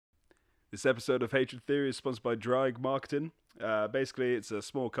This episode of Hatred Theory is sponsored by Drag Marketing. Basically, it's a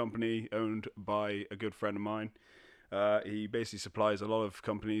small company owned by a good friend of mine. He basically supplies a lot of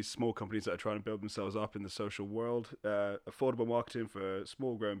companies, small companies that are trying to build themselves up in the social world, affordable marketing for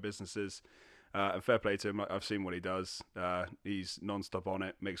small growing businesses. And fair play to him. I've seen what he does. He's non-stop on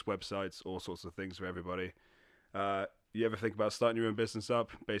it, makes websites, all sorts of things for everybody. You ever think about starting your own business up?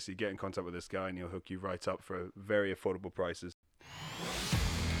 Basically, get in contact with this guy and he'll hook you right up for very affordable prices.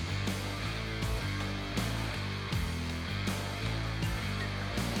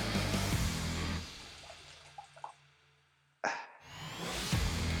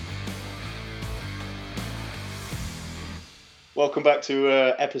 Welcome back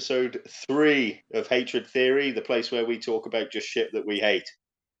to episode 3 of Hatred Theory, the place where we talk about just shit that we hate.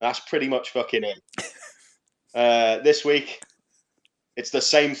 That's pretty much fucking it. This week, it's the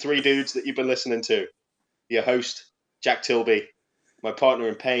same 3 dudes that you've been listening to. Your host, Jack Tilby. My partner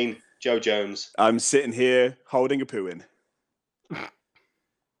in pain, Joe Jones. I'm sitting here holding a poo in.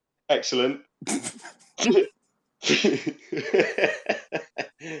 Excellent.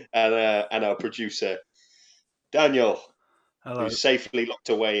 and our producer, Daniel. Hello. Who's safely locked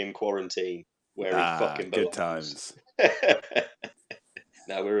away in quarantine, where he fucking belongs. Good times.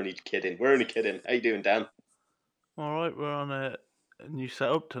 No, we're only kidding. How you doing, Dan? All right, we're on a new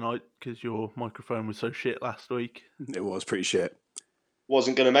setup tonight because your microphone was so shit last week. It was pretty shit.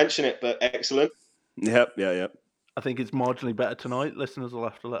 Wasn't going to mention it, but excellent. Yep. I think it's marginally better tonight. Listeners will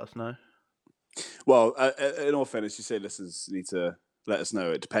have to let us know. Well, in all fairness, you say listeners need to let us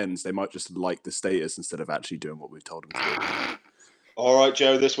know. It depends. They might just like the status instead of actually doing what we've told them to do. All right,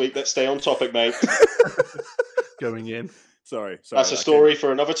 Joe, this week, let's stay on topic, mate. Going in. Sorry. That's a story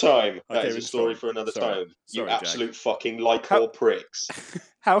for another time. That is a story strong. for another Sorry. time. Sorry, You absolute Jack. fucking like-whore pricks.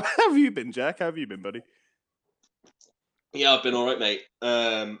 How have you been, Jack? How have you been, buddy? Yeah, I've been all right, mate.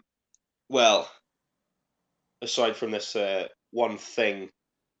 Well, aside from this one thing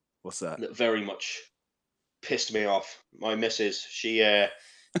What's that? that very much pissed me off, my missus, she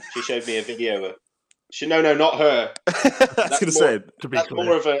showed me a video. No, not her. I was going to say. To be That's clear.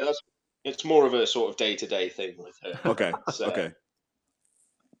 more of a. It's more of a sort of day-to-day thing with her. Okay. So, Okay.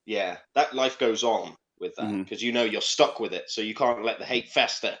 Yeah, that life goes on with that because you're stuck with it, so you can't let the hate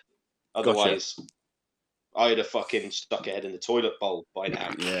fester. Otherwise, I'd have fucking stuck a head in the toilet bowl by now.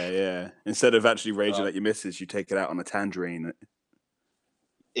 Yeah. Instead of actually raging at your missus, you take it out on a tangerine.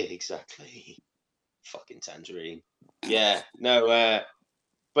 Exactly. Fucking tangerine. Yeah. No.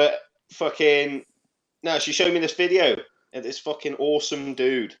 But fucking. No, she showed me this video and this fucking awesome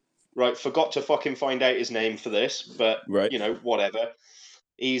dude. Right, forgot to fucking find out his name for this, but Right. Whatever.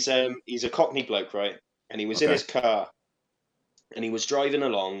 He's a Cockney bloke, right? And he was in his car, and he was driving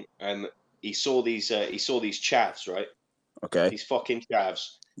along, and he saw these chavs, right? Okay. These fucking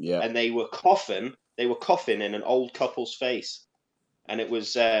chavs. Yeah. And they were coughing. They were coughing in an old couple's face, and it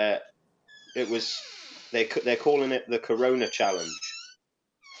was they're calling it the Corona Challenge.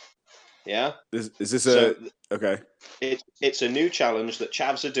 Yeah. Is this okay? It's a new challenge that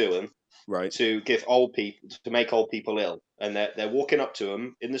chavs are doing, right, to make old people ill, and they're walking up to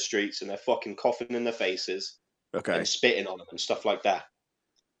them in the streets and they're fucking coughing in their faces, and spitting on them and stuff like that.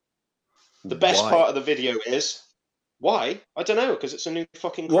 The best part of the video is why? I don't know, because it's a new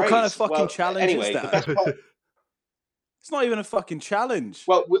fucking craze. What kind of fucking challenge is that? The best part, it's not even a fucking challenge.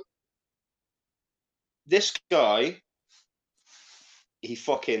 well, this guy, he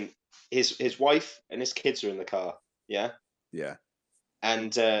fucking his wife and his kids are in the car. Yeah.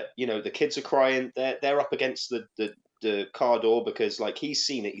 And the kids are crying. They're up against the car door because like he's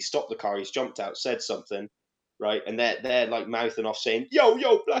seen it. He stopped the car. He's jumped out, said something, right? And they're like mouthing off saying,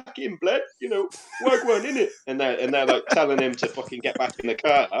 "Yo, black in blood, wagwan in it." And they're like telling him to fucking get back in the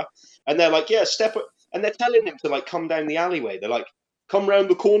car. And they're like, "Yeah, step up." And they're telling him to like come down the alleyway. They're like, "Come round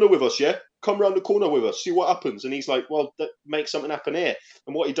the corner with us, yeah. Come round the corner with us. See what happens." And he's like, "Well, make something happen here."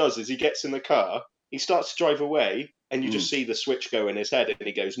 And what he does is he gets in the car. He starts to drive away. And you just see the switch go in his head, and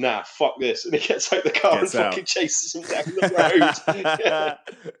he goes, "Nah, fuck this!" And he gets out the car fucking chases him down the road.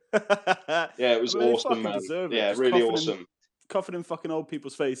 Yeah, it was awesome, man. Yeah, really awesome. Coughing in fucking old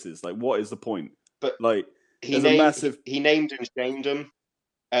people's faces. Like, what is the point? But like, he named and shamed them.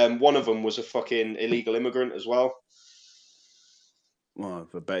 One of them was a fucking illegal immigrant as well. Well,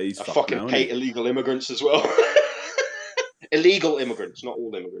 I bet he's I fucking hate illegal immigrants as well. Illegal immigrants, not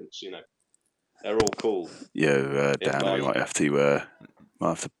all immigrants, They're all cool. Yeah, Dan, we might have to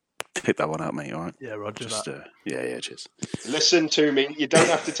pick that one out, mate. All right. Yeah, Roger. Yeah. Cheers. Listen to me. You don't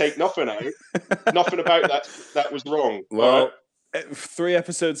have to take nothing out. Nothing about that. That was wrong. Well, 3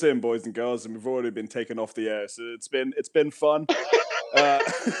 episodes in, boys and girls, and we've already been taken off the air. So it's been fun.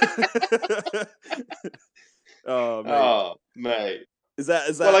 Oh, mate. Is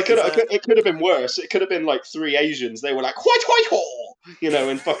that? Well, it could have been worse. It could have been like 3 Asians. They were like, "White, white, ho!"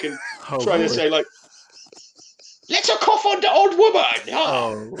 And fucking trying to say like, "Let's a cough on the old woman."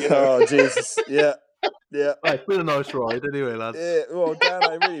 Oh, Jesus. Yeah. Yeah. It's been a nice ride anyway, lads. Yeah, well, Dan,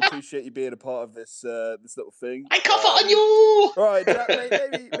 I really appreciate you being a part of this this little thing. I cough on you! All right, Jack,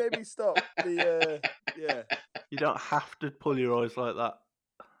 maybe stop. Yeah. You don't have to pull your eyes like that.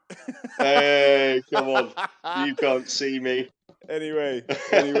 Hey, come on. You can't see me. Anyway.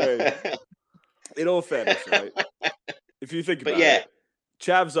 In all fairness, right? If you think about it,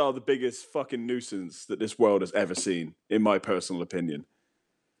 chavs are the biggest fucking nuisance that this world has ever seen, in my personal opinion.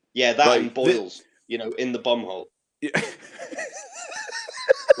 Yeah, that and boils, in the bumhole. Yeah.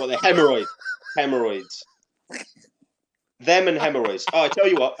 Well, the hemorrhoids. Them and hemorrhoids. Oh, I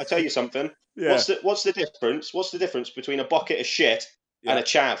tell you something. Yeah. What's the difference? What's the difference between a bucket of shit and a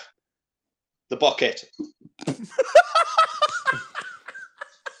chav? The bucket.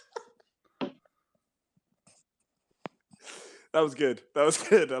 That was good. I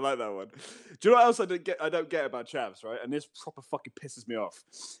like that one. Do you know what else I don't get about chavs, right? And this proper fucking pisses me off.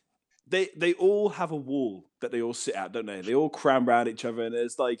 They all have a wall that they all sit at, don't they? They all cram around each other, and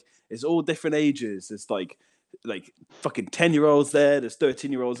it's all different ages. There's like fucking 10-year-olds there. There's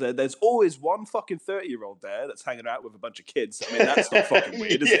 13-year-olds there. There's always one fucking 30-year-old there that's hanging out with a bunch of kids. I mean, that's not fucking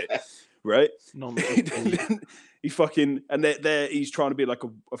weird, is it? Right? He fucking and he's trying to be like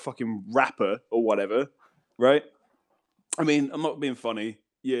a fucking rapper or whatever, right? I mean, I'm not being funny.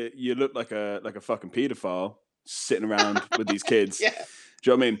 You look like a fucking pedophile sitting around with these kids. Yeah. Do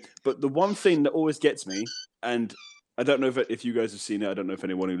you know what I mean? But the one thing that always gets me, and I don't know if you guys have seen it, I don't know if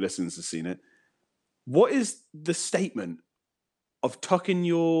anyone who listens has seen it. What is the statement of tucking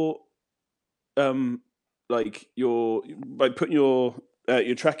your by putting your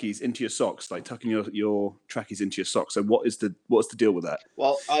trackies into your socks, like tucking your trackies into your socks? So what's the deal with that?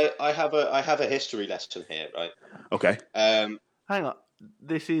 Well, I have a history lesson here, right? Okay. Hang on.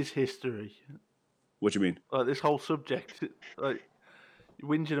 This is history. What do you mean? Like this whole subject, like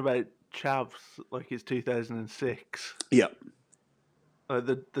whinging about chavs like it's 2006. Yeah.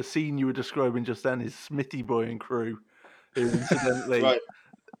 The scene you were describing just then is Smitty Boy and crew, who incidentally right.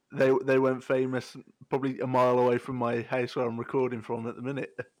 they went famous probably a mile away from my house where I'm recording from at the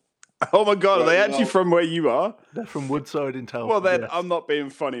minute. Oh my god, are they actually from where you are? They're from Woodside in Telford. Well then, yes. I'm not being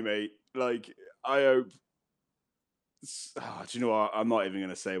funny, mate. Like, I hope... do you know what? I'm not even going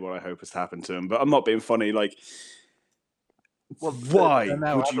to say what I hope has happened to them, but I'm not being funny. Like, well, why they're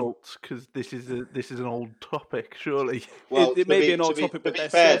now adults? Because this is an old topic, surely. Well, it may be an old topic, but they're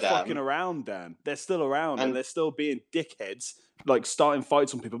still fucking around, Dan. They're still around, and they're still being dickheads, like starting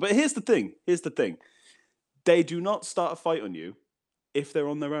fights on people. But here's the thing. They do not start a fight on you if they're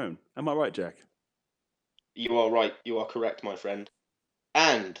on their own. Am I right, Jack? You are right. You are correct, my friend.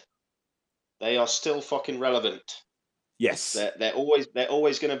 And they are still fucking relevant. Yes. They're always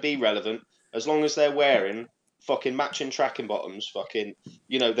going to be relevant as long as they're wearing fucking matching tracking bottoms, fucking,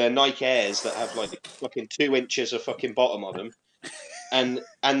 they're Nike Airs that have like fucking 2 inches of fucking bottom on them, and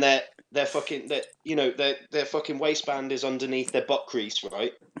their fucking their fucking waistband is underneath their butt crease,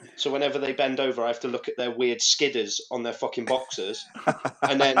 right? So whenever they bend over, I have to look at their weird skidders on their fucking boxers,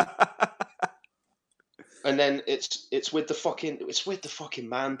 and then it's with the fucking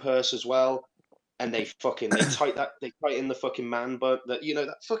man purse as well. And they tighten the fucking man bun,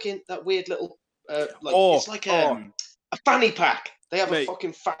 that weird little it's like a fanny pack. They have a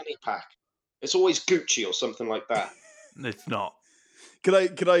fucking fanny pack. It's always Gucci or something like that. It's not. Can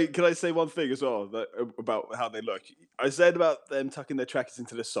I say one thing as well about how they look? I said about them tucking their trackies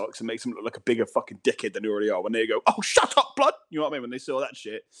into their socks and makes them look like a bigger fucking dickhead than they already are when they go, "Oh, shut up, blood!" You know what I mean? When they see all that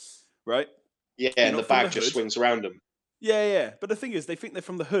shit, right? Yeah, and the bag just swings around them. Yeah. But the thing is, they think they're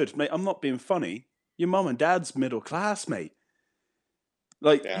from the hood, mate. I'm not being funny. Your mum and dad's middle class, mate.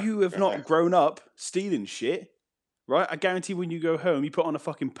 Like, you have not grown up stealing shit, right? I guarantee when you go home, you put on a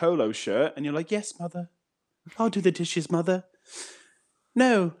fucking polo shirt and you're like, "Yes, mother. I'll do the dishes, mother."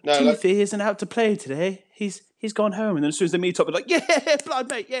 No, Timothy isn't out to play today. He's gone home. And then as soon as they meet up, they're like, "Yeah, blood,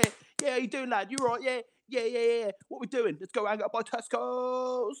 mate. Yeah, how you doing, lad? You all right? Yeah. What we doing? Let's go hang out by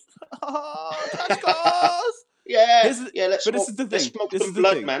Tesco's." Tesco's. Let's smoke some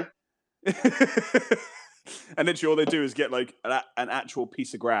blood, man. And literally all they do is get like an actual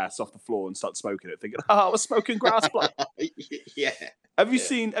piece of grass off the floor and start smoking it, thinking, "Oh, we're smoking grass blood." Yeah. Have you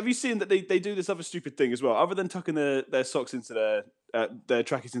seen that they do this other stupid thing as well? Other than tucking their socks into their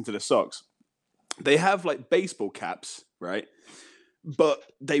trackies into their socks, they have like baseball caps, right? But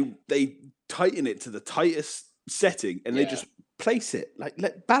they tighten it to the tightest setting, and they just place it,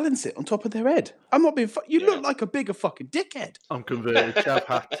 balance it on top of their head. I'm not being. You look like a bigger fucking dickhead. I'm converted. Chav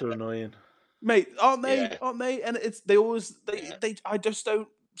hats are annoying, mate. Aren't they? Yeah. Aren't they? And they always. I just don't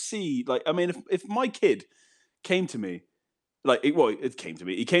see. I mean, if my kid came to me. It came to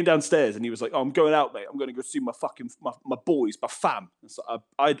me. He came downstairs and he was like, "Oh, I'm going out, mate. I'm going to go see my fucking my boys, my fam." So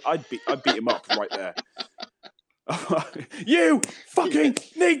I'd beat him up right there. You fucking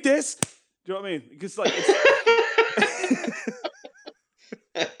need this. Do you know what I mean? Because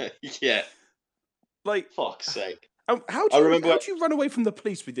yeah, fuck's sake. How do you run away from the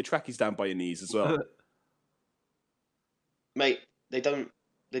police with your trackies down by your knees as well, mate? They don't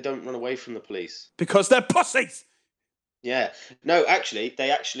run away from the police because they're pussies. Yeah. No, actually,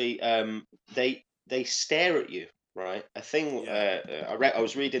 they stare at you, right? A thing I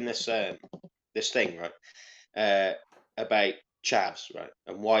was reading this thing, right, about chavs, right,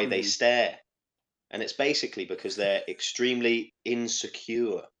 and why they stare, and it's basically because they're extremely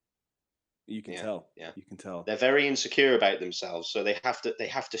insecure. You can tell. Yeah, you can tell. They're very insecure about themselves, so they have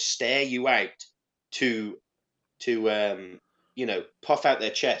to stare you out to puff out their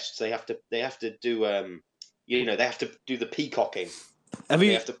chests. They have to do they have to do the peacocking.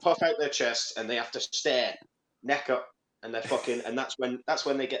 They have to puff out their chests and they have to stare, neck up, and they're fucking. And that's when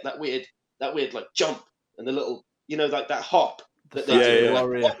they get that weird like jump and the little that hop that they do.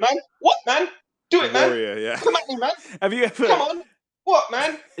 Like, what man? Do it, man! Warrior, yeah. Come at me, man! Have you ever? Come on! What,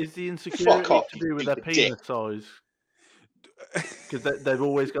 man? Is the insecurity to do with their penis size? Because they've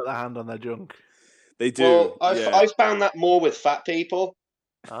always got their hand on their junk. They do. Well, I've found that more with fat people.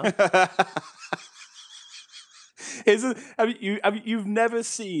 Huh? You've never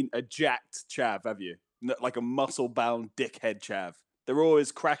seen a jacked chav, have you? Like a muscle-bound dickhead chav. They're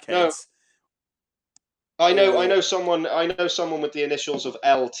always crackheads. No. I know someone with the initials of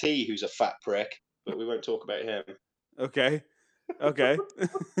LT who's a fat prick, but we won't talk about him. Okay.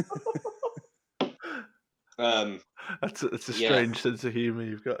 That's a strange sense of humour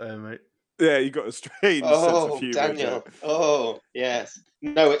you've got there, mate. Yeah, you've got a strange sense of humour. Daniel. Oh, yes.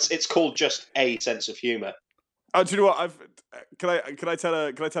 No, it's called just a sense of humour. Oh, do you know what? Can I tell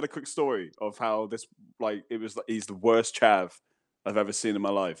a quick story of how this he's the worst chav I've ever seen in my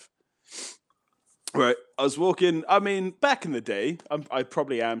life. Right, I was walking. I mean, back in the day, I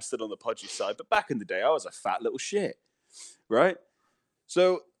probably am still on the podgy side, but back in the day, I was a fat little shit. Right,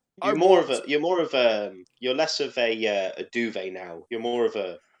 so you're less of a duvet now. You're more of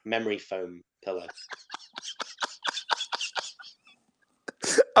a memory foam pillow.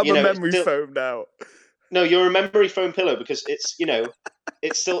 I'm a memory foam now. No, you're a memory foam pillow because it's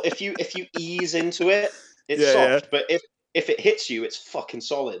still if you ease into it, it's soft. Yeah. But if it hits you, it's fucking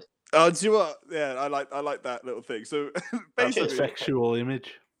solid. Oh, do you know what? Yeah, I like that little thing. So basically, that's a sexual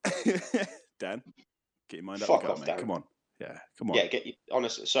image. Dan, get your mind up. Fuck off, man. Dan. Come on. Yeah, come on. Yeah,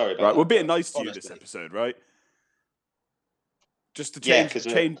 honestly, sorry about that. Right, we're being nice to you this episode, right? Just to change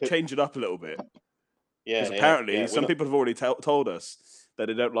it up a little bit. Yeah. Because apparently, some people have already told us that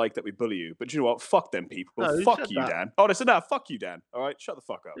they don't like that we bully you. But do you know what? Fuck them people. No, fuck you, Dan. Oh, they said that. Fuck you, Dan. All right, shut the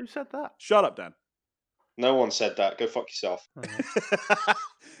fuck up. Who said that? Shut up, Dan. No one said that. Go fuck yourself.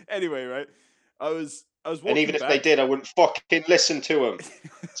 Anyway, right? I was walking and even back. If they did, I wouldn't fucking listen to them.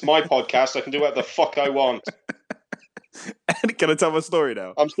 It's my podcast. I can do whatever the fuck I want. Can I tell my story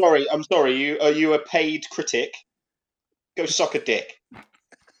now? I'm sorry. Are you a paid critic? Go suck a dick.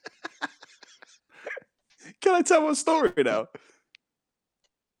 Can I tell my story now?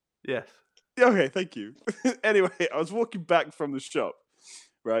 Yes. Okay, thank you. Anyway, I was walking back from the shop,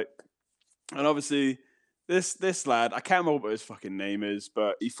 right? And obviously, this lad, I can't remember what his fucking name is,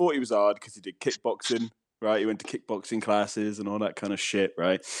 but he thought he was hard because he did kickboxing, right? He went to kickboxing classes and all that kind of shit,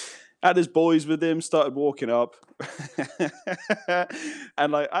 right? Had his boys with him, started walking up.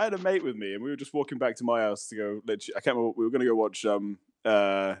 And I had a mate with me, and we were just walking back to my house to go, I can't remember, we were going to go watch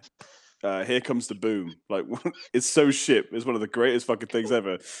Here Comes the Boom. It's so shit. It's one of the greatest fucking things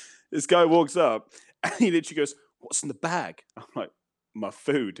ever. This guy walks up, and he literally goes, "What's in the bag?" I'm like, "My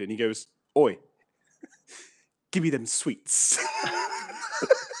food." And he goes, "Oi, give me them sweets."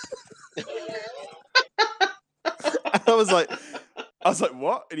 I was like,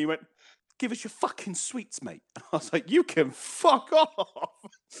 "What?" And he went, "Give us your fucking sweets, mate." I was like, "You can fuck off."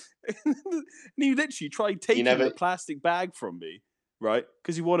 And he literally tried taking the plastic bag from me, right?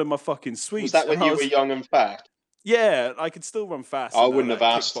 Because he wanted my fucking sweets. Was that when you were young and fat? Yeah, I could still run fast. I wouldn't have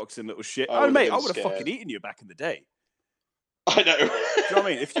asked. Kickboxing little shit. Mate, I would have fucking eaten you back in the day. I know. Do you know what I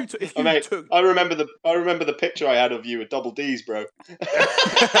mean? If you mate, took, I remember the picture I had of you with double D's, bro.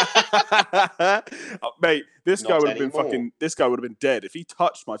 Mate, this guy Not would have been anymore. This guy would have been dead if he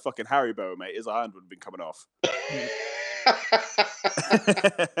touched my fucking Haribo, mate. His hand would have been coming off.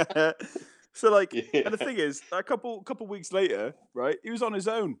 So like, and the thing is, a couple weeks later, right? He was on his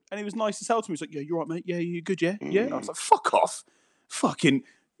own, and he was nice as hell to me. He's like, "Yeah, you're right, mate. Yeah, you good? Yeah, yeah." I was like, "Fuck off, fucking."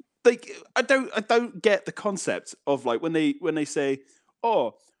 Like, I don't get the concept of like when they say,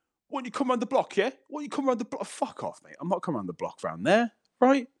 "Oh, why don't you come around the block? Yeah, why don't you come around the block?" Fuck off, mate. I'm not coming around the block around there,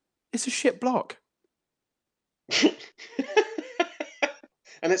 right? It's a shit block.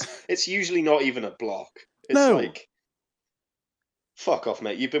 And it's usually not even a block. It's like, fuck off,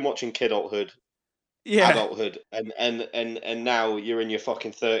 mate. You've been watching Kidulthood, adulthood, and now you're in your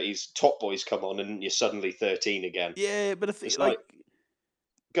fucking 30s. Top Boys come on, and you're suddenly 13 again. Yeah, but it's like,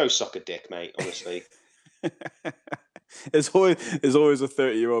 go suck a dick, mate. Honestly, there's always a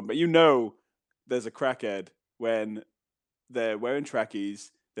 30-year-old, but you know, there's a crackhead when they're wearing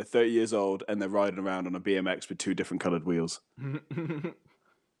trackies, they're 30 years old, and they're riding around on a BMX with 2 different coloured wheels.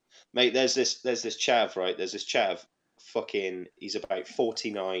 Mate, there's this chav, right? There's this chav. Fucking, he's about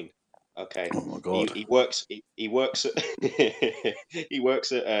 49. Okay. Oh my god. He works at he works at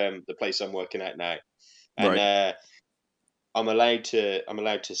the place I'm working at now, and right. I'm allowed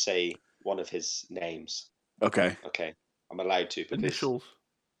to say one of his names. Okay. I'm allowed to because initials.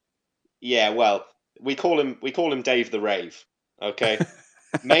 Yeah, well, we call him Dave the Rave. Okay.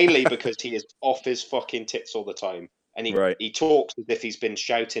 Mainly because he is off his fucking tits all the time. And he talks as if he's been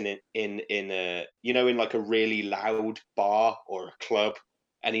shouting in a, you know, in like a really loud bar or a club,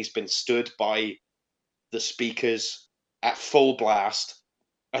 and he's been stood by the speakers at full blast,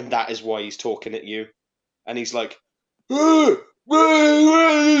 and that is why he's talking at you. And he's like, I'm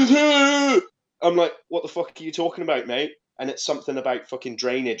like, what the fuck are you talking about, mate? And it's something about fucking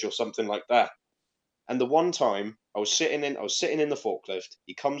drainage or something like that. And the one time I was sitting in the forklift,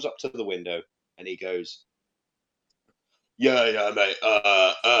 he comes up to the window and he goes, Yeah, mate.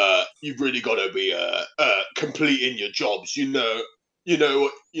 You've really got to be completing your jobs. You know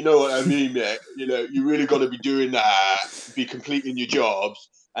what I mean, mate. You know, you really got to be doing that. Be completing your jobs.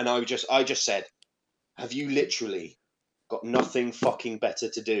 And I just said, have you literally got nothing fucking better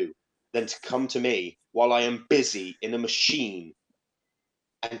to do than to come to me while I am busy in a machine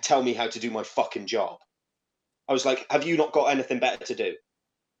and tell me how to do my fucking job? I was like, have you not got anything better to do?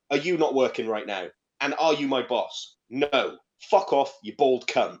 Are you not working right now? And are you my boss? No. Fuck off, you bald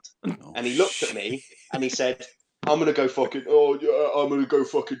cunt. Oh, and he looked at me and he said, I'm gonna go fucking tell Tanner,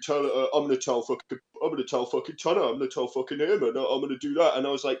 I'm gonna tell fucking Tanner, I'm gonna tell fucking him, and I'm gonna do that. And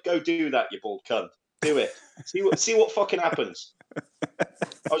I was like, go do that, you bald cunt. Do it. See what fucking happens.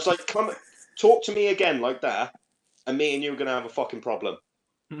 I was like, come talk to me again like that, and me and you are gonna have a fucking problem.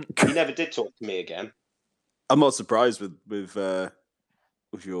 He never did talk to me again. I'm not surprised with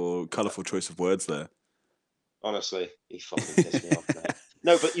your colourful choice of words there. Honestly, he fucking pissed me off, mate.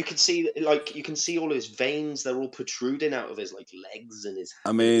 No, but you can see all his veins. They're all protruding out of his like legs and his.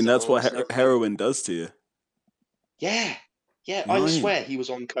 I mean, that's what heroin does to you. Yeah. I swear he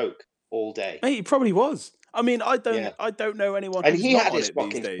was on coke all day. Mate, he probably was. I mean, I don't know anyone. And who's he not had on his it fucking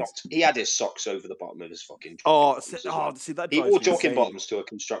these days. socks. He had his socks over the bottom of his fucking. See that. He wore jogging bottoms to a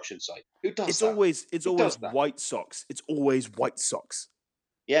construction site. Who does that? It's always white socks. It's always white socks.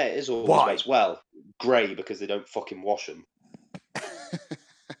 Yeah, it is always white. Well, grey because they don't fucking wash them.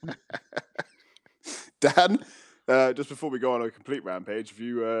 Dan, just before we go on a complete rampage, have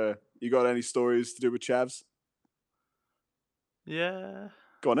you got any stories to do with chavs? Yeah.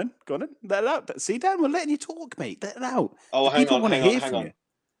 Go on in. Let it out. See, Dan, we're letting you talk, mate. Let it out. Oh, hang on.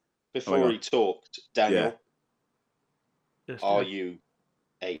 Before he talked, Daniel, are you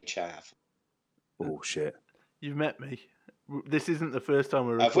a chav? Oh shit! You've met me. This isn't the first time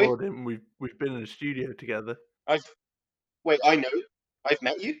we're recording. We've been in a studio together. I know. I've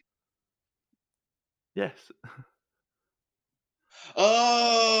met you. Yes.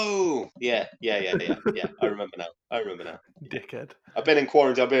 Oh, yeah. I remember now. Dickhead. I've been in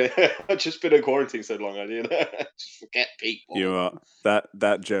quarantine. I've just been in quarantine so long. I just forget people. You know what?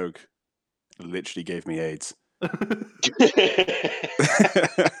 That joke literally gave me AIDS.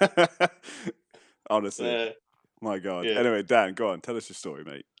 Honestly. My God. Yeah. Anyway, Dan, go on. Tell us your story,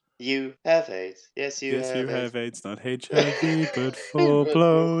 mate. You have AIDS. Yes, you have AIDS. Not HIV, but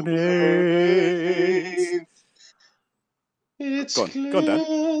full-blown AIDS. It's go on,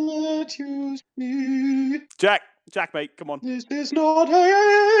 Dan. Jack, mate, come on. This is not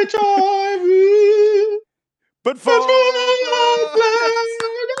HIV, but full-blown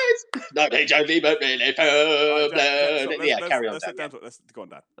AIDS. Not HIV, but really carry on, Dan. Let's go on,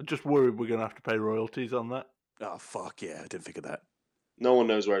 Dan. I'm just worried we're going to have to pay royalties on that. Oh, fuck yeah. I didn't think of that. No one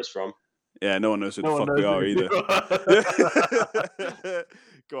knows where it's from. Yeah, no one knows who the fuck we are either.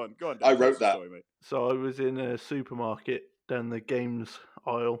 Go on. Dan. I wrote that. Story, mate. So I was in a supermarket down the games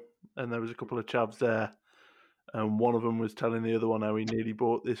aisle, and there was a couple of chavs there, and one of them was telling the other one how he nearly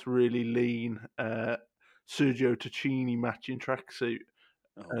bought this really lean Sergio Tacchini matching tracksuit,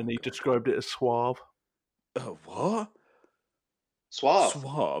 and he described it as suave. Oh, what?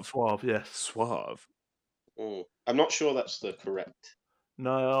 Suave? Suave, yes. Suave. I'm not sure that's the correct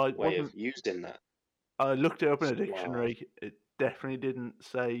way of using that. I looked it up in a dictionary. It definitely didn't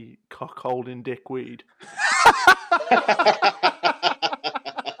say cock holding dick weed.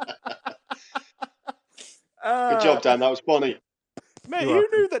 Good job, Dan. That was funny. Mate, who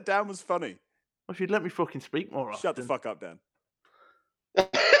knew that Dan was funny? Well, if you'd let me fucking speak more often. Shut the fuck up, Dan.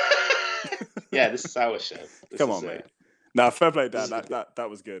 Yeah, this is our show. Come on, mate. Nah, fair play, Dan. That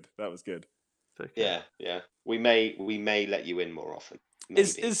was good. That was good. Okay. Yeah. We may let you in more often.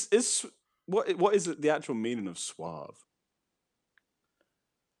 Maybe. What is the actual meaning of suave?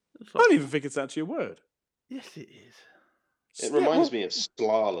 I don't even think it's actually a word. Yes, it is. It reminds me of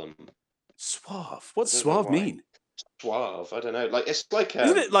slalom. Suave. What's suave mean? Suave. I don't know. Like it's like.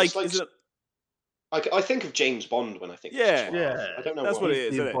 Isn't it like? I think of James Bond when I think. Yeah. Of suave. Yeah. I don't know. That's what it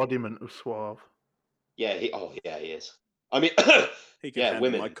is. The embodiment of suave. Yeah. He is. I mean, he can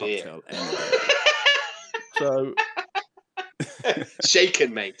women. My cocktail. So.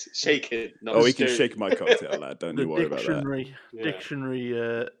 Shaken, mate. Shaken. He can shake my cocktail, lad. Don't you worry about that.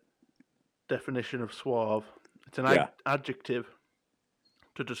 Dictionary definition of suave. It's an adjective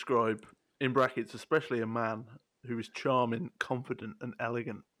to describe, in brackets, especially a man who is charming, confident, and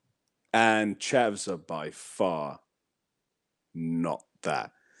elegant. And chavs are by far not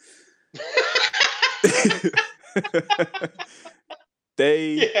that.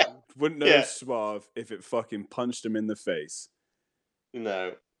 They wouldn't know suave if it fucking punched them in the face.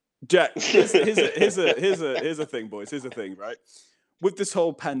 No. Jack, here's a thing, boys. Here's a thing, right? With this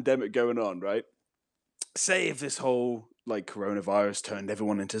whole pandemic going on, right? Say if this whole coronavirus turned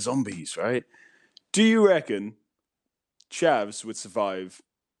everyone into zombies, right? Do you reckon chavs would survive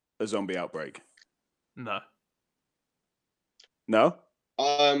a zombie outbreak? No. No?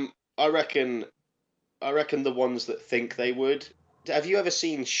 I reckon the ones that think they would. Have you ever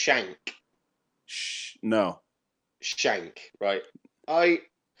seen Shank? No. Shank, right? I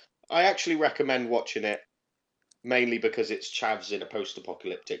actually recommend watching it mainly because it's chavs in a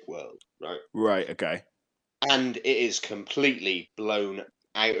post-apocalyptic world, right? Right, okay. And it is completely blown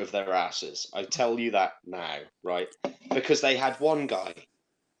out of their asses. I tell you that now, right? Because they had one guy,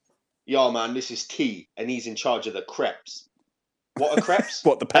 man, this is T, and he's in charge of the crepes. What are crepes?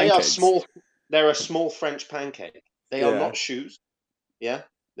 What, the pancakes? They are small. They're a small French pancake. They are not shoes. Yeah,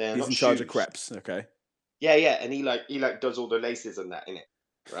 they're he's not in charge shoes. of crepes. Okay. Yeah, and he does all the laces and that in it,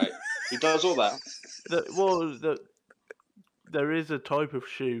 right? He does all that. There is a type of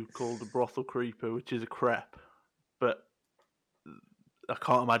shoe called a brothel creeper, which is a crepe, but I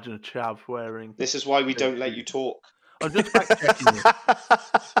can't imagine a chav wearing. This is why we don't let you talk. I'm just fact checking you.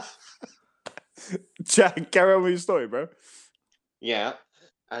 Jack, carry on with your story, bro. Yeah,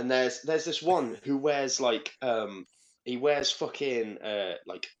 and there's this one who wears he wears fucking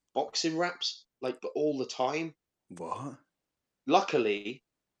boxing wraps all the time. What? Luckily,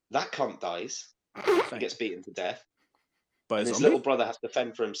 that cunt dies. He gets beaten to death. But his little brother has to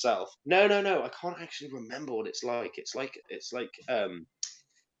fend for himself. No. I can't actually remember what it's like. It's like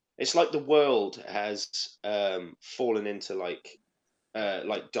the world has fallen into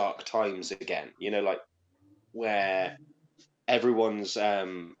dark times again. You know, where everyone's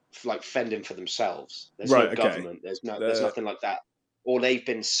fending for themselves. There's no government. There's nothing like that. Or they've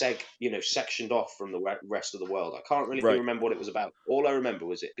been sectioned off from the rest of the world. I can't really remember what it was about. All I remember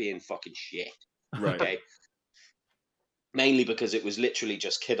was it being fucking shit. Right. Okay. Mainly because it was literally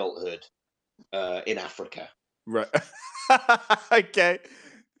just kidulthood in Africa. Right. Okay.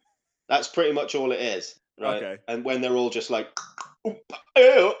 That's pretty much all it is. Right. Okay. And when they're all just like that.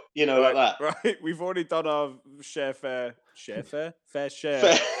 Right. We've already done our fair share. We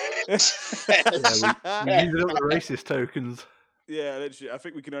use it up the racist tokens. Yeah, literally. I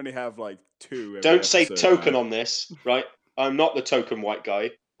think we can only have 2. Don't say token on this, right? I'm not the token white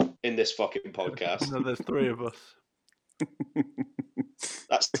guy in this fucking podcast. No, there's 3 of us.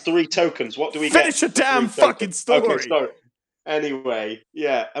 That's 3 tokens. What do we Finish get? Finish a damn fucking story. Okay, sorry. Anyway,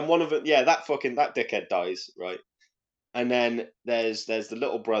 and one of it, that dickhead dies, right? And then there's the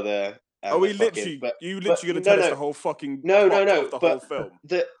little brother. You literally going to tell us the whole fucking plot of the whole film?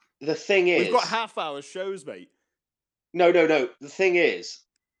 the thing is, we've got half-hour shows, mate. No. The thing is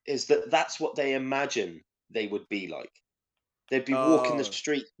that that's what they imagine they would be like. They'd be walking the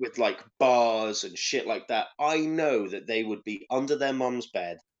street with like bars and shit like that. I know that they would be under their mum's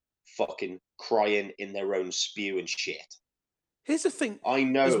bed, fucking crying in their own spew and shit. Here's the thing. I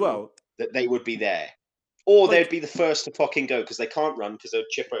know as well that they would be there. Or they'd be the first to fucking go because they can't run because they'll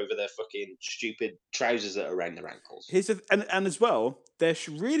chip over their fucking stupid trousers that are around their ankles. And as well, they're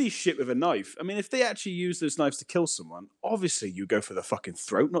really shit with a knife. I mean, if they actually use those knives to kill someone, obviously you go for the fucking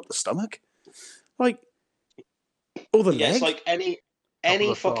throat, not the stomach. Like, or the leg. It's like any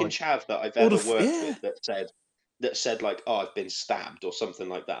fucking chav that I've ever worked with that said like, oh, I've been stabbed or something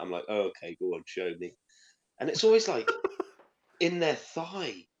like that. I'm like, oh, okay, go on, show me. And it's always like in their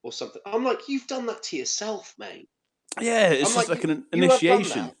thigh or something. I'm like, you've done that to yourself, mate. Yeah, it's just like an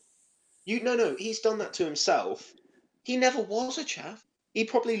initiation. No, he's done that to himself. He never was a chav. He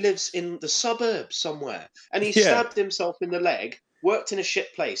probably lives in the suburbs somewhere. And he stabbed himself in the leg, worked in a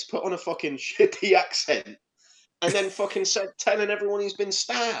shit place, put on a fucking shitty accent, and then fucking telling everyone he's been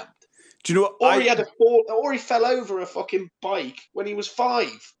stabbed. Do you know what? Or he fell over a fucking bike when he was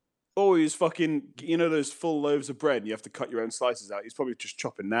 5. Or he was fucking, those full loaves of bread and you have to cut your own slices out. He's probably just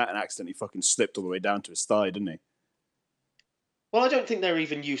chopping that and accidentally fucking slipped all the way down to his thigh, didn't he? Well, I don't think they're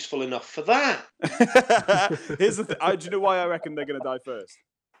even useful enough for that. Here's the thing. Do you know why I reckon they're going to die first?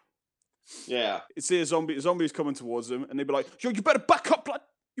 Yeah. You see a zombie's coming towards them and they'd be like, yo, you better back up, blood.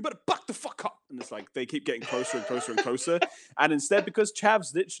 You better back the fuck up. And it's like, they keep getting closer and closer and closer. And instead, because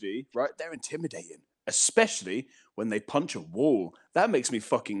chavs literally, right, they're intimidating. Especially when they punch a wall. That makes me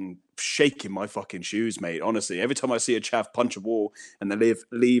fucking shake in my fucking shoes, mate. Honestly, every time I see a chav punch a wall and they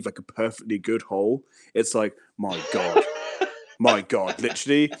leave like a perfectly good hole, it's like, my God. My God.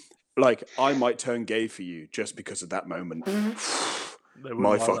 Literally, like, I might turn gay for you just because of that moment.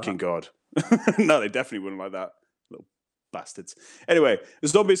 My fucking God. No, they definitely wouldn't like that. Little bastards. Anyway, the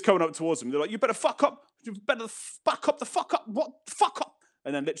zombie's coming up towards them. They're like, you better fuck up. You better back up the fuck up. What? Fuck up.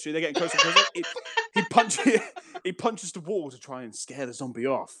 And then literally they're getting closer and closer. He punches the wall to try and scare the zombie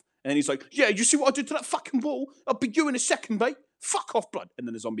off. And then he's like, yeah, you see what I did to that fucking wall? I'll be you in a second, mate. Fuck off, blood. And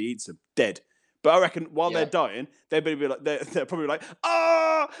then the zombie eats him, dead. But I reckon while they're dying, they're probably like,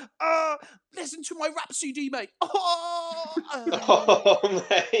 listen to my rap CD, mate. Oh,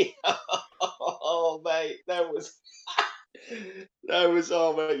 mate. Oh, mate. That was,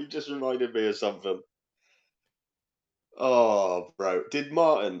 oh, mate, you just reminded me of something. Oh, bro. Did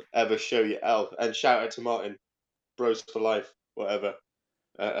Martin ever show you Elf? And shout out to Martin, bros for life, whatever.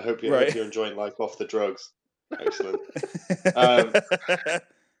 I hope you're enjoying life off the drugs. Excellent.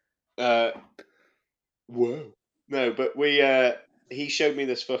 Whoa. No, but he showed me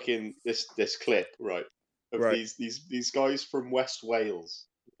this fucking this clip, right? Of these guys from West Wales.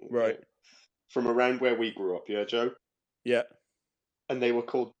 Right. From around where we grew up, yeah, Joe? Yeah. And they were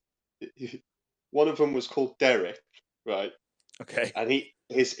called one of them was called Derek, right? Okay. And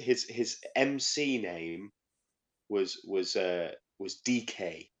his MC name was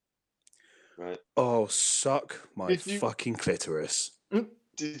DK. Right. Oh, suck my fucking clitoris.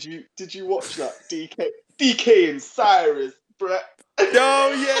 Did you watch that? DK and Cyrus, Brett.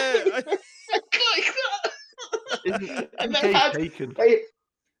 Oh yeah. Like that. And they had taken.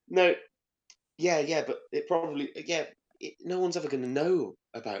 No. Yeah, but it probably no one's ever going to know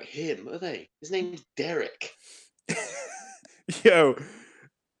about him, are they? His name's Derek. Yo,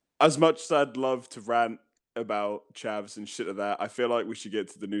 as much as I'd love to rant about chavs and shit like that, I feel like we should get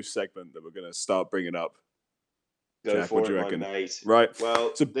to the new segment that we're going to start bringing up. Go Jack, for what do you it, reckon? my mate. Right.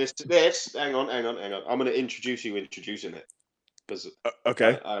 Well, so, this. Hang on. I'm going to introduce you introducing it.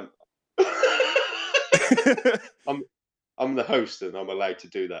 Okay. I'm the host and I'm allowed to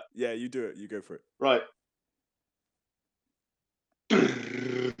do that. Yeah, you do it. You go for it. Right.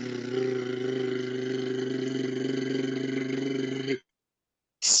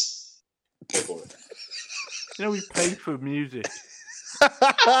 We pay for music.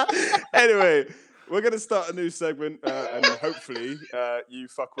 Anyway, we're going to start a new segment, and hopefully you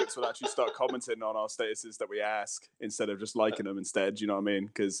fuckwits will actually start commenting on our statuses that we ask instead of just liking them instead. You know what I mean?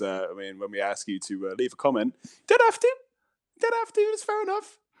 Because when we ask you to leave a comment, you don't have to. It's fair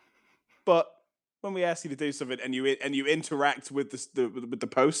enough. But when we ask you to do something and you interact with the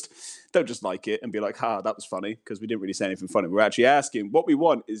post, don't just like it and be like, that was funny, because we didn't really say anything funny. We're actually asking. What we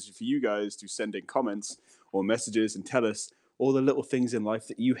want is for you guys to send in comments or messages and tell us all the little things in life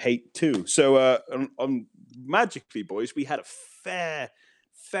that you hate too. So magically, boys, we had a fair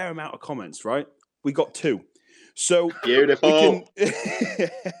amount of comments, right? We got 2. So beautiful.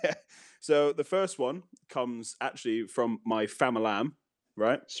 So the first one comes actually from my famalam,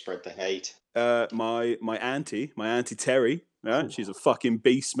 right? Spread the hate. My auntie Terry, right? She's a fucking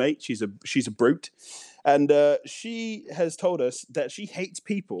beast, mate. She's a brute, and she has told us that she hates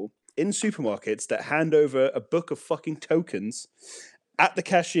people in supermarkets that hand over a book of fucking tokens at the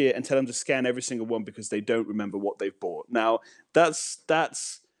cashier and tell them to scan every single one because they don't remember what they've bought. Now, that's.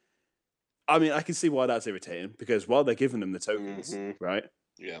 I mean, I can see why that's irritating because while they're giving them the tokens, right?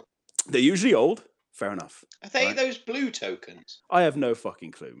 Yeah. They're usually old. Fair enough. Are they those blue tokens? I have no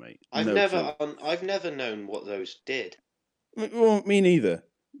fucking clue, mate. I've never known what those did. Well, me neither.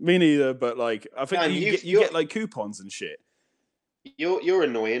 But like, I think Man, you get like coupons and shit. You're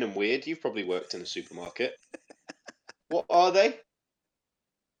annoying and weird. You've probably worked in a supermarket. What are they?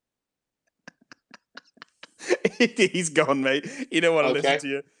 He's gone, mate. You don't want to listen to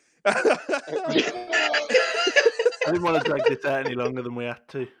you. I didn't want to drag this out any longer than we had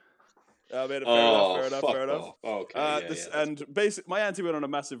to. Fair enough. Okay. And basically, my auntie went on a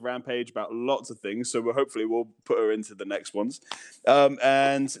massive rampage about lots of things, so hopefully we'll put her into the next ones.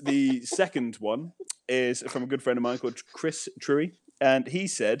 And the second one is from a good friend of mine called Chris Truey, and he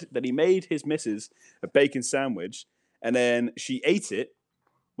said that he made his missus a bacon sandwich, and then she ate it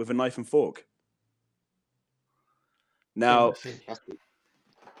with a knife and fork. Now,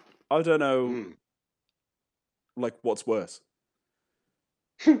 I don't know, like, what's worse.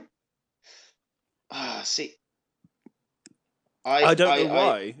 See, I don't know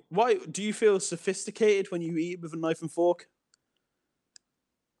why. Why do you feel sophisticated when you eat with a knife and fork?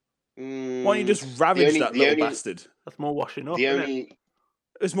 Why don't you just ravage that little bastard? That's more washing up.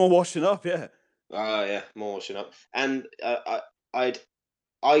 It's more washing up, yeah. Yeah, more washing up. And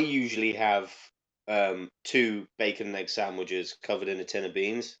I usually have 2 bacon and egg sandwiches covered in a tin of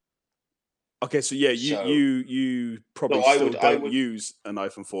beans. Okay, so yeah, you probably don't use a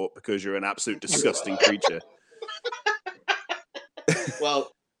knife and fork because you're an absolute disgusting creature.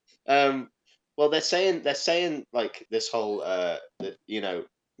 Well, they're saying like this whole that, you know,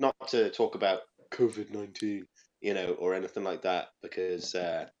 not to talk about COVID-19, you know, or anything like that, because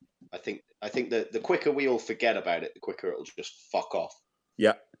I think that the quicker we all forget about it, the quicker it'll just fuck off.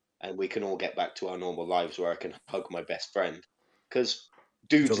 Yeah, and we can all get back to our normal lives where I can hug my best friend, because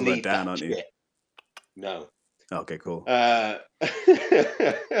dudes need Dan, that aren't shit. You? No. Okay, cool.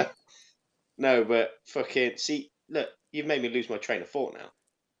 No, but fucking see, look, you've made me lose my train of thought now.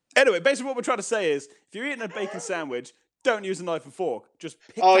 Anyway, basically what we're trying to say is, if you're eating a bacon sandwich, don't use a knife and fork. Just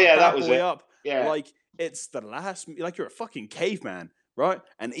pick that boy up. Yeah. Like it's the last, like you're a fucking caveman, right?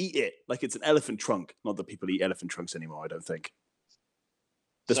 And eat it like it's an elephant trunk. Not that people eat elephant trunks anymore, I don't think.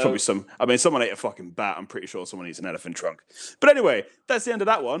 There's probably someone ate a fucking bat. I'm pretty sure someone eats an elephant trunk. But anyway, that's the end of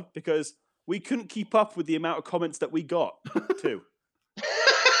that one because we couldn't keep up with the amount of comments that we got, too.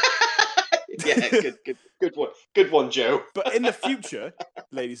 Yeah, good one, Joe. But in the future,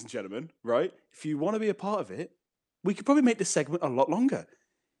 ladies and gentlemen, right? If you want to be a part of it, we could probably make this segment a lot longer.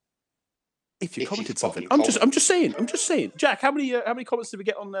 If you commented something, I'm just saying. Jack, how many comments did we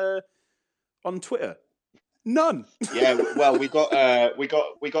get on Twitter? None. Yeah, well, we got a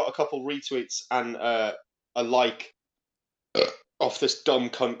couple retweets and a like off this dumb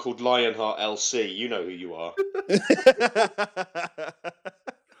cunt called Lionheart LC. You know who you are.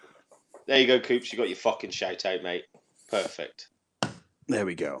 There you go, Coops. You got your fucking shout out, mate. Perfect. There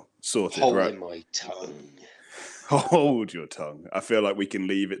we go. Sorted. Holding my tongue. Hold your tongue. I feel like we can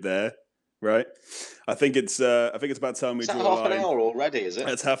leave it there, right? I think it's about time we draw a line. Half an hour already, is it?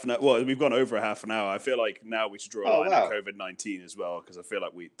 It's half an hour. Well, we've gone over a half an hour. I feel like now we should draw a line at COVID-19 as well, because I feel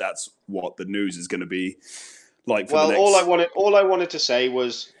like that's what the news is going to be like. For the next... all I wanted to say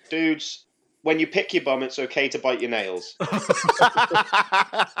was, dudes, when you pick your bum, it's okay to bite your nails.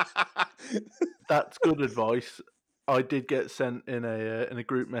 That's good advice. I did get sent in a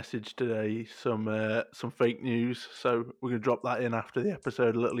group message today some fake news, so we're going to drop that in after the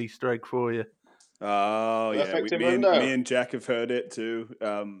episode, a little Easter egg for you. Oh, yeah. Me and Jack have heard it too.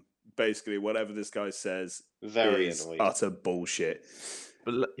 Basically, whatever this guy says is annoying. Utter bullshit.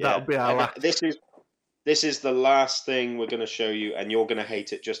 But that'll be our last. This is the last thing we're going to show you, and you're going to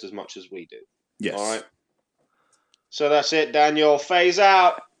hate it just as much as we do. Yes. All right? So that's it, Daniel. Phase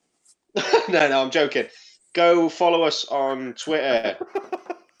out. No, I'm joking. Go follow us on Twitter,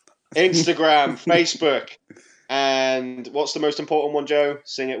 Instagram, Facebook, and what's the most important one, Joe?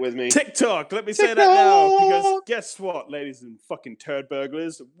 Sing it with me. TikTok. Let me say that now, because guess what, ladies and fucking turd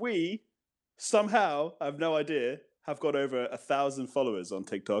burglars? We somehow, I have no idea, have got over 1,000 followers on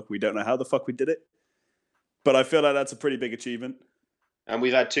TikTok. We don't know how the fuck we did it, but I feel like that's a pretty big achievement. And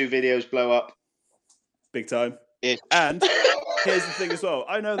we've had 2 videos blow up. Big time. Yeah. And here's the thing as well.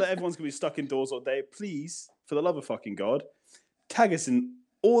 I know that everyone's going to be stuck indoors all day. Please, for the love of fucking God, tag us in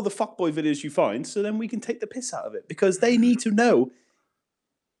all the fuckboy videos you find so then we can take the piss out of it, because they need to know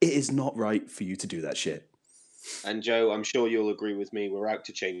it is not right for you to do that shit. And Joe, I'm sure you'll agree with me, we're out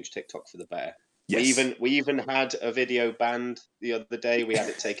to change TikTok for the better. Yes. We even had a video banned the other day. We had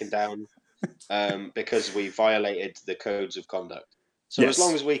it taken down because we violated the codes of conduct. So as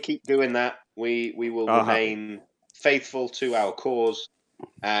long as we keep doing that, we will remain faithful to our cause.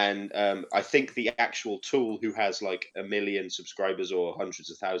 And I think the actual tool, who has like 1 million subscribers or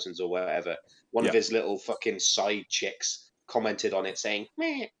hundreds of thousands or whatever, one of his little fucking side chicks commented on it saying,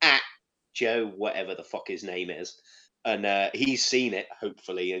 Joe, whatever the fuck his name is. And he's seen it,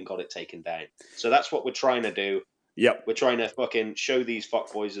 hopefully, and got it taken down. So that's what we're trying to do. Yep. We're trying to fucking show these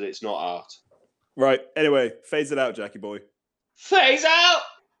fuckboys that it's not art. Right. Anyway, phase it out, Jackie boy. Phase out!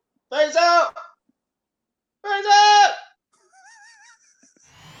 Phase out! Phase out!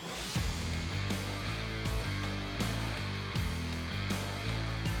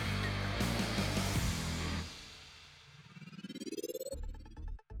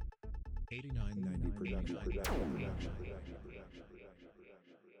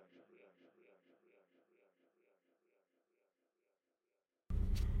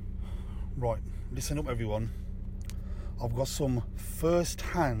 Right, listen up everyone. I've got some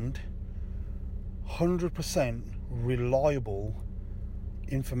first-hand, 100% reliable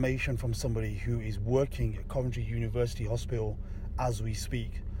information from somebody who is working at Coventry University Hospital as we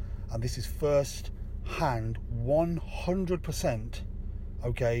speak. And this is first-hand, 100%,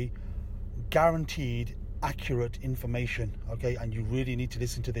 okay, guaranteed, accurate information, okay? And you really need to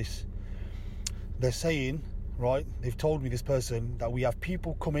listen to this. They're saying, right, they've told me, this person, that we have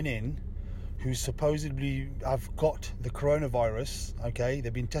people coming in who supposedly have got the coronavirus, okay?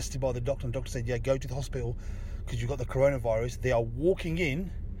 They've been tested by the doctor, and the doctor said, yeah, go to the hospital because you've got the coronavirus. They are walking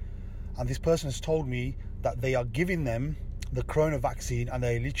in, and this person has told me that they are giving them the corona vaccine and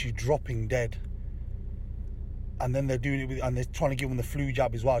they're literally dropping dead. And then they're doing it with, and they're trying to give them the flu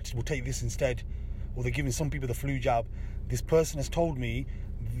jab as well. We'll take this instead. Or they're giving some people the flu jab. This person has told me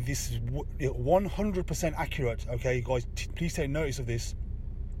this is 100% accurate, okay, guys? Please take notice of this.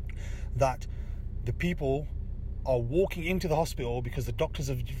 That the people are walking into the hospital because the doctors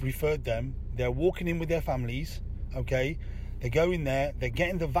have referred them. They're walking in with their families, okay? They go in there, they're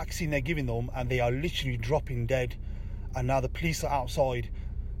getting the vaccine they're giving them, and they are literally dropping dead. And now the police are outside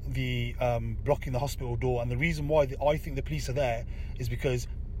the blocking the hospital door. And the reason why I think the police are there is because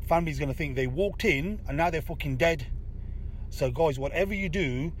family's going to think they walked in and now they're fucking dead. So guys, whatever you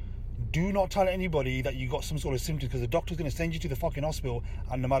do, do not tell anybody that you got some sort of symptoms, because the doctor's going to send you to the fucking hospital,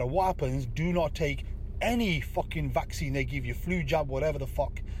 and no matter what happens, do not take any fucking vaccine they give you, flu jab, whatever the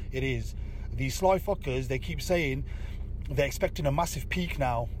fuck it is. These sly fuckers, they keep saying they're expecting a massive peak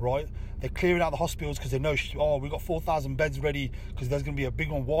now, right? They're clearing out the hospitals because they know, oh, we've got 4,000 beds ready because there's going to be a big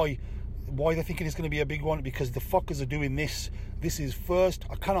one. Why they're thinking it's going to be a big one? Because the fuckers are doing this. This is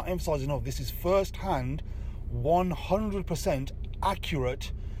I cannot emphasize enough, this is first-hand, 100%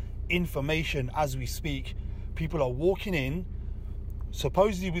 accurate information as we speak. People are walking in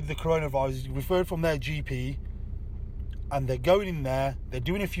supposedly with the coronavirus, referred from their GP, and they're going in there, they're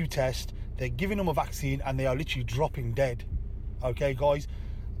doing a few tests, they're giving them a vaccine, and they are literally dropping dead. Okay, guys,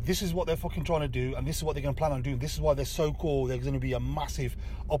 this is what they're fucking trying to do, and this is what they're going to plan on doing. This is why they're so cool. There's going to be a massive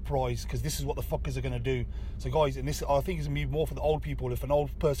uprise, because this is what the fuckers are going to do. So guys, and this, I think it's going to be more for the old people. If an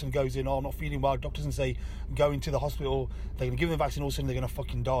old person goes in, oh, I'm not feeling well, doctors can say go into the hospital, they're going to give them the vaccine, all of a sudden they're going to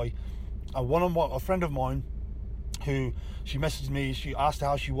fucking die. And a friend of mine, who, she messaged me, she asked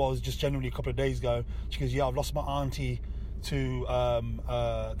how she was just generally a couple of days ago. She goes, yeah, I've lost my auntie to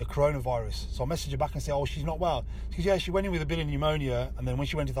the coronavirus. So I messaged her back and said, oh, she's not well. She goes, yeah, she went in with a bit of pneumonia, and then when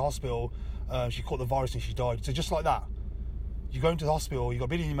she went to the hospital, she caught the virus and she died. So just like that, you go into the hospital, you got a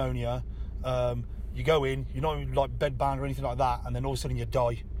bit of pneumonia, you go in, you're not like bed bound or anything like that, and then all of a sudden you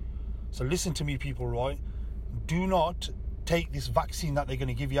die. So listen to me, people, right? Do not take this vaccine that they're going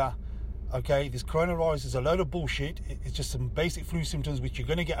to give you. Okay, this coronavirus is a load of bullshit. It's just some basic flu symptoms which you're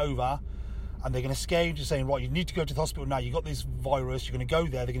going to get over, and they're going to scare you to saying, right, you need to go to the hospital now, you got this virus, you're going to go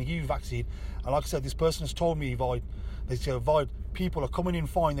there, they're going to give you a vaccine. And like I said, this person has told me, they said, people are coming in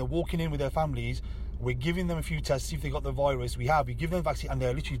fine, they're walking in with their families, we're giving them a few tests, see if they got the virus, we give them a vaccine, and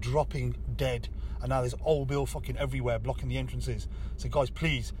they're literally dropping dead. And now there's old bill fucking everywhere blocking the entrances. So guys,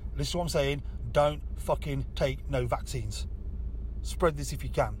 please, listen to what I'm saying, don't fucking take no vaccines. Spread this if you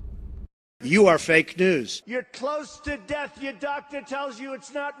can. You are fake news. You're close to death. Your doctor tells you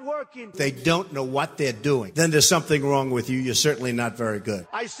it's not working. They don't know what they're doing. Then there's something wrong with you. You're certainly not very good.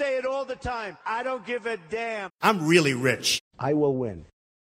 I say it all the time. I don't give a damn. I'm really rich. I will win.